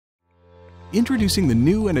Introducing the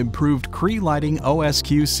new and improved Cree Lighting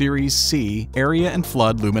OSQ Series C Area and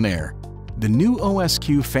Flood Luminaire. The new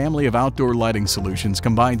OSQ family of outdoor lighting solutions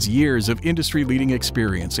combines years of industry-leading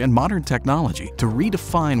experience and modern technology to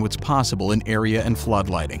redefine what's possible in area and flood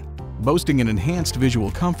lighting. Boasting an enhanced visual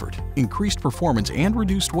comfort, increased performance, and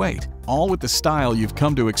reduced weight, all with the style you've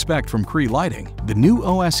come to expect from Cree Lighting, the new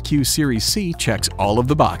OSQ Series C checks all of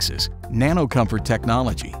the boxes. Nano Comfort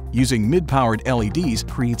technology, using mid-powered LEDs,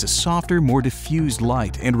 creates a softer, more diffused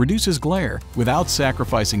light and reduces glare without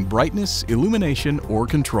sacrificing brightness, illumination, or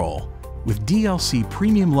control. With DLC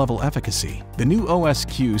premium level efficacy, the new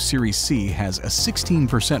OSQ Series C has a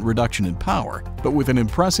 16% reduction in power, but with an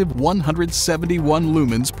impressive 171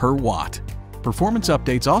 lumens per watt. Performance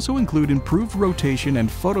updates also include improved rotation and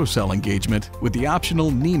photocell engagement with the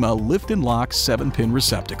optional NEMA Lift Lock 7-pin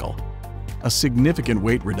receptacle. A significant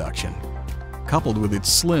weight reduction, coupled with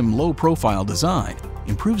its slim, low-profile design,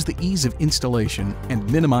 improves the ease of installation and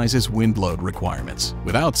minimizes wind load requirements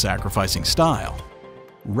without sacrificing style.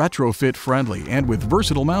 Retrofit friendly and with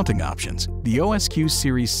versatile mounting options, the OSQ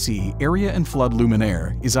Series C Area and Flood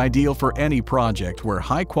Luminaire is ideal for any project where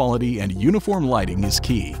high quality and uniform lighting is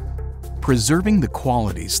key. Preserving the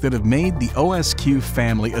qualities that have made the OSQ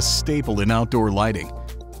family a staple in outdoor lighting,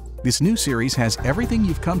 this new series has everything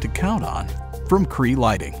you've come to count on from Cree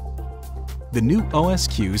Lighting. The new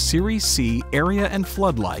OSQ Series C Area and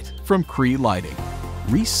Floodlight from Cree Lighting,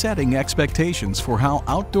 resetting expectations for how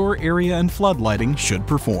outdoor area and flood lighting should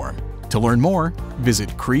perform. To learn more, visit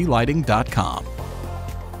creelighting.com.